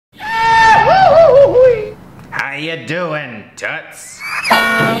you doing, toots?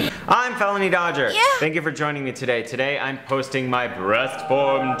 I'm Felony Dodger. Yeah. Thank you for joining me today. Today I'm posting my breast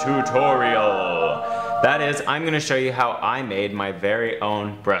form tutorial. That is, I'm going to show you how I made my very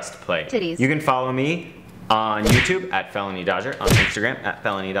own breastplate. Titties. You can follow me on YouTube at Felony Dodger, on Instagram at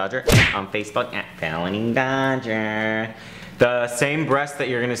Felony Dodger, and on Facebook at Felony Dodger. The same breasts that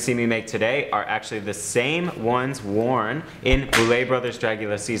you're going to see me make today are actually the same ones worn in Boulet Brothers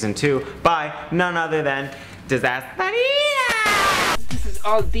Dragula Season 2 by none other than Disaster. This is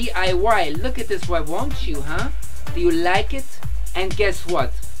all DIY. Look at this, why won't you, huh? Do you like it? And guess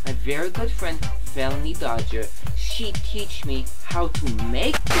what? My very good friend, Felony Dodger, she teach me how to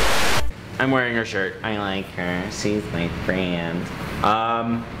make it. I'm wearing her shirt. I like her. She's my friend.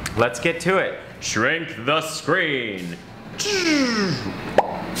 Let's get to it. Shrink the screen.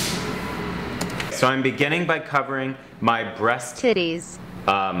 So I'm beginning by covering my breast Titties.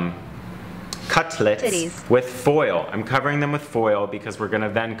 cutlets Titties. with foil. I'm covering them with foil because we're gonna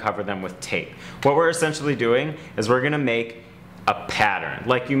then cover them with tape. What we're essentially doing is we're gonna make a pattern,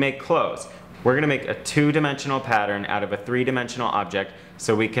 like you make clothes. We're gonna make a two-dimensional pattern out of a three-dimensional object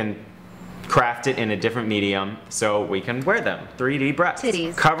so we can craft it in a different medium so we can wear them. 3D breasts.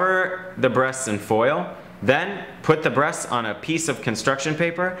 Titties. Cover the breasts in foil, then put the breasts on a piece of construction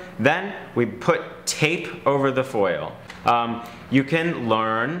paper, then we put tape over the foil. You can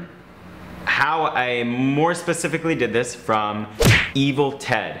learn how I more specifically did this from Evil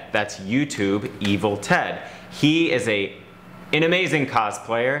Ted. That's YouTube, Evil Ted. He is an amazing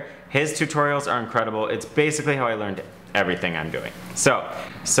cosplayer. His tutorials are incredible. It's basically how I learned everything I'm doing. So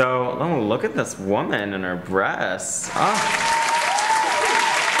oh, look at this woman and her breasts. Oh.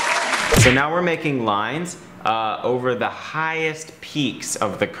 So now we're making lines over the highest peaks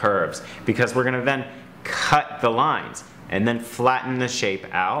of the curves because we're gonna then cut the lines and then flatten the shape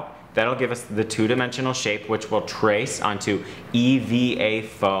out. That'll give us the two-dimensional shape, which we'll trace onto EVA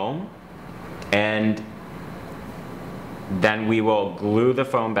foam, and then we will glue the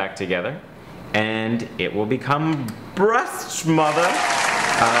foam back together and it will become breast mother.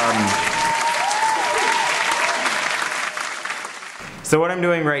 So what I'm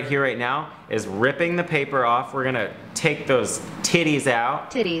doing right here, right now, is ripping the paper off. We're gonna take those titties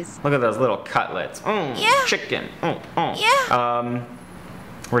out. Titties. Look at those little cutlets. Yeah. Chicken. Yeah.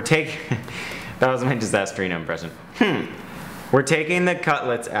 We're taking, that was my Disasterino impression. We're taking the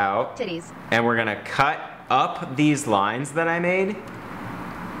cutlets out. Titties. And we're gonna cut up these lines that I made.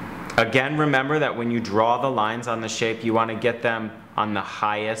 Again, remember that when you draw the lines on the shape, you wanna get them on the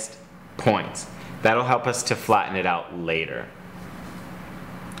highest points. That'll help us to flatten it out later.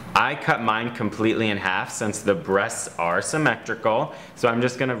 I cut mine completely in half since the breasts are symmetrical, so I'm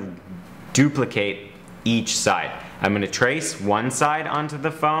just gonna duplicate each side. I'm gonna trace one side onto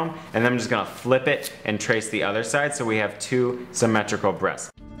the foam, and then I'm just gonna flip it and trace the other side so we have two symmetrical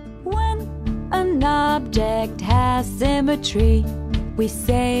breasts. When an object has symmetry, we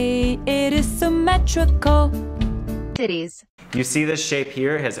say it is symmetrical. Titties. You see this shape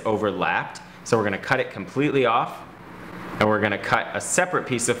here has overlapped, so we're gonna cut it completely off, and we're gonna cut a separate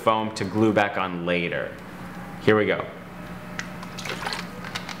piece of foam to glue back on later. Here we go.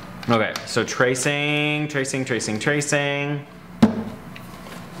 Okay, so tracing.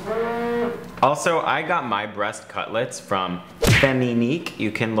 Also, I got my breast cutlets from Feminique.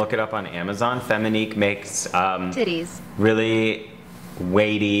 You can look it up on Amazon. Feminique makes Titties. really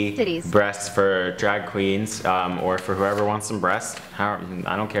weighty Titties. breasts for drag queens or for whoever wants some breasts.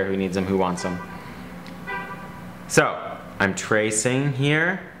 I don't care who needs them, who wants them. So, I'm tracing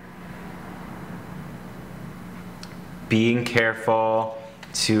here. Being careful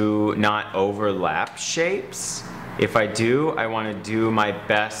to not overlap shapes. If I do, I want to do my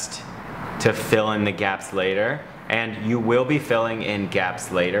best to fill in the gaps later. And you will be filling in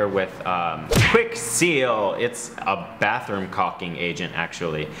gaps later with KWIK SEAL. It's a bathroom caulking agent,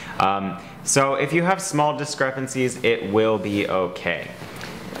 actually. So if you have small discrepancies, it will be okay.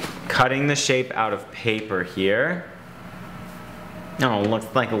 Cutting the shape out of paper here. Oh, looks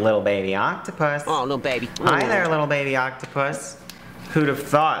like a little baby octopus. Oh, little baby. Hi there, little baby octopus. Who'd have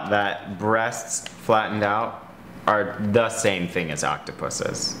thought that breasts flattened out are the same thing as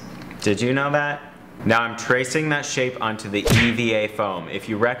octopuses? Did you know that? Now I'm tracing that shape onto the EVA foam. If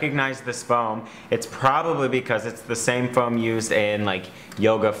you recognize this foam, it's probably because it's the same foam used in like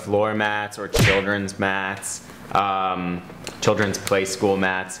yoga floor mats or children's mats, children's play school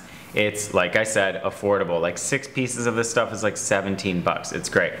mats. It's, like I said, affordable. Like 6 pieces of this stuff is like 17 bucks. It's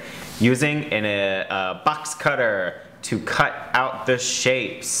great. Using a box cutter to cut out the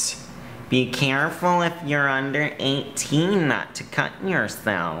shapes. Be careful if you're under 18 not to cut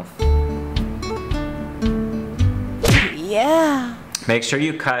yourself. Yeah. Make sure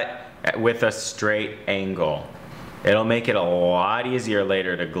you cut with a straight angle. It'll make it a lot easier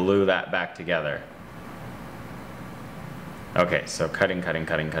later to glue that back together. Okay, so cutting.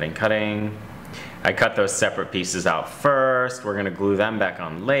 I cut those separate pieces out first. We're gonna glue them back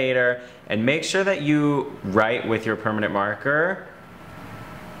on later. And make sure that you write with your permanent marker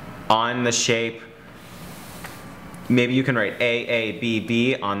on the shape. Maybe you can write A, A, B,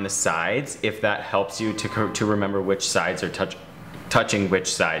 B on the sides if that helps you to remember which sides are touching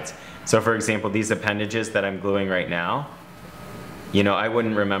which sides. So for example, these appendages that I'm gluing right now, you know, I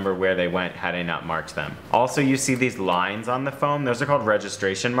wouldn't remember where they went had I not marked them. Also, you see these lines on the foam. Those are called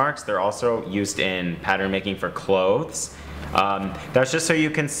registration marks. They're also used in pattern making for clothes. That's just so you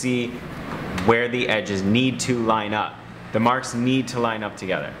can see where the edges need to line up. The marks need to line up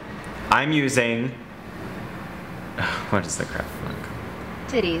together. I'm using, what is the craft mark?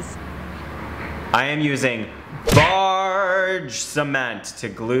 Titties. I am using BARGE cement to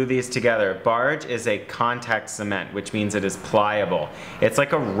glue these together. BARGE is a contact cement, which means it is pliable. It's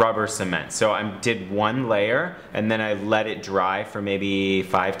like a rubber cement. So I did one layer and then I let it dry for maybe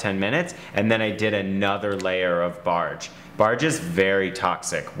 5-10 minutes and then I did another layer of BARGE. BARGE is very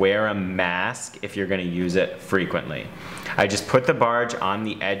toxic. Wear a mask if you're going to use it frequently. I just put the BARGE on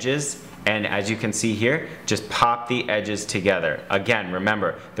the edges. And as you can see here, just pop the edges together. Again,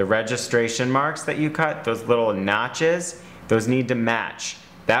 remember, the registration marks that you cut, those little notches, those need to match.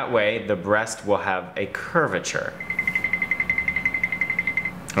 That way, the breast will have a curvature.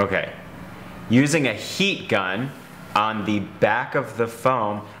 Okay, using a heat gun on the back of the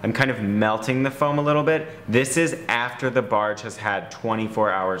foam, I'm kind of melting the foam a little bit. This is after the BARGE has had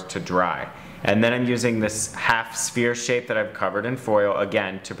 24 hours to dry. And then I'm using this half sphere shape that I've covered in foil,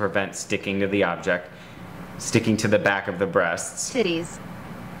 again, to prevent sticking to the object, sticking to the back of the breasts. Titties.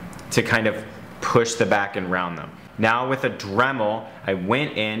 To kind of push the back and round them. Now with a Dremel, I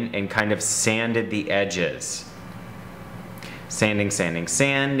went in and kind of sanded the edges. Sanding.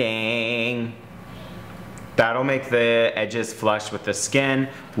 That'll make the edges flush with the skin.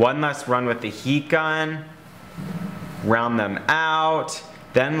 One last run with the heat gun. Round them out.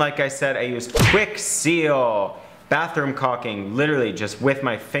 Then, like I said, I used KWIK SEAL bathroom caulking, literally just with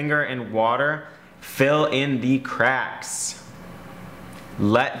my finger in water, fill in the cracks.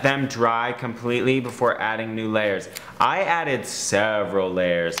 Let them dry completely before adding new layers. I added several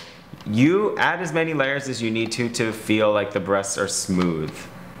layers. You add as many layers as you need to feel like the breasts are smooth.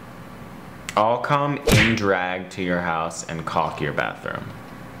 I'll come in drag to your house and caulk your bathroom.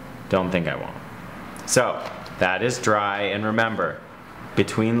 Don't think I won't. So, that is dry, and remember,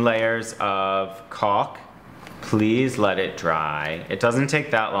 between layers of caulk, please let it dry. It doesn't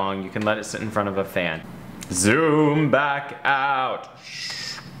take that long. You can let it sit in front of a fan. Zoom back out.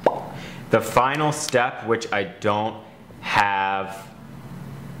 The final step, which I don't have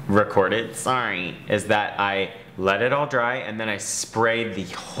recorded, sorry, is that I let it all dry and then I sprayed the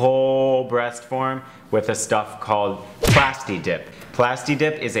whole breast form with a stuff called Plasti Dip. Plasti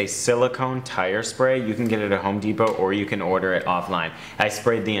Dip is a silicone tire spray. You can get it at Home Depot or you can order it offline. I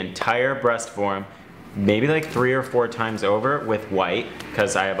sprayed the entire breast form, maybe like 3 or 4 times over with white,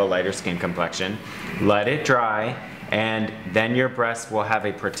 because I have a lighter skin complexion. Let it dry, and then your breast will have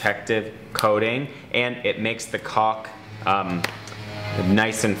a protective coating, and it makes the caulk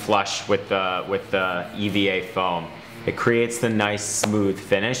nice and flush with the EVA foam. It creates the nice smooth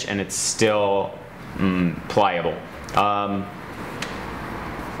finish, and it's still pliable.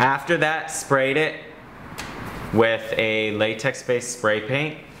 After that, sprayed it with a latex-based spray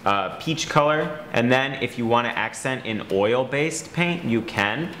paint, peach color, and then if you want to accent in oil-based paint, you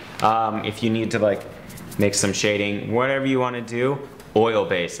can. If you need to like make some shading, whatever you want to do,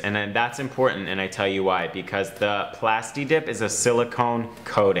 oil-based. And then that's important, and I tell you why, because the Plasti Dip is a silicone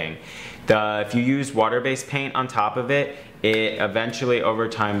coating. If you use water-based paint on top of it, it eventually over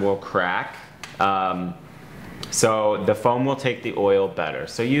time will crack. So the foam will take the oil better.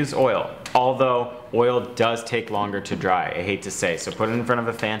 So use oil. Although oil does take longer to dry, I hate to say. So put it in front of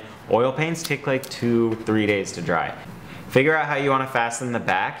a fan. Oil paints take like 2-3 days to dry. Figure out how you want to fasten the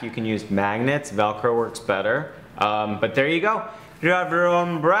back. You can use magnets. Velcro works better. But there you go. You have your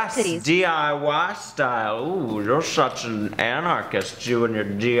own breasts, DIY style. Ooh, you're such an anarchist, you and your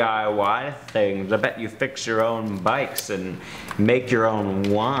DIY things. I bet you fix your own bikes and make your own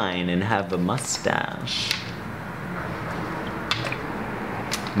wine and have a mustache.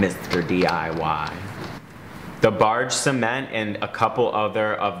 Mr. DIY. The BARGE cement and a couple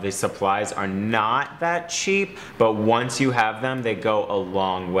other of the supplies are not that cheap, but once you have them, they go a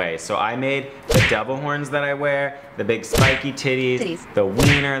long way. So I made the devil horns that I wear, the big spiky titties, the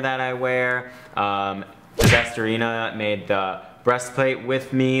wiener that I wear, the Estorina made the breastplate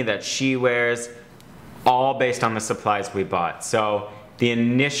with me that she wears, all based on the supplies we bought. So the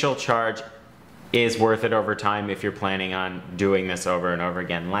initial charge is worth it over time if you're planning on doing this over and over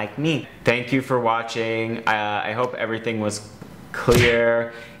again like me. Thank you for watching. I hope everything was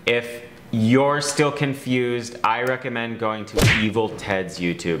clear. If you're still confused, I recommend going to Evil Ted's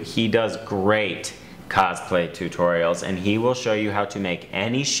YouTube. He does great cosplay tutorials and he will show you how to make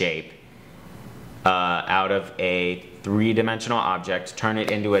any shape out of a 3-dimensional object, turn it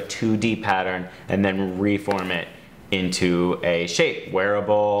into a 2D pattern, and then reform it into a shape,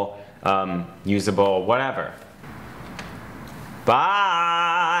 wearable, usable, whatever.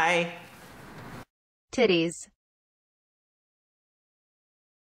 Bye! Titties.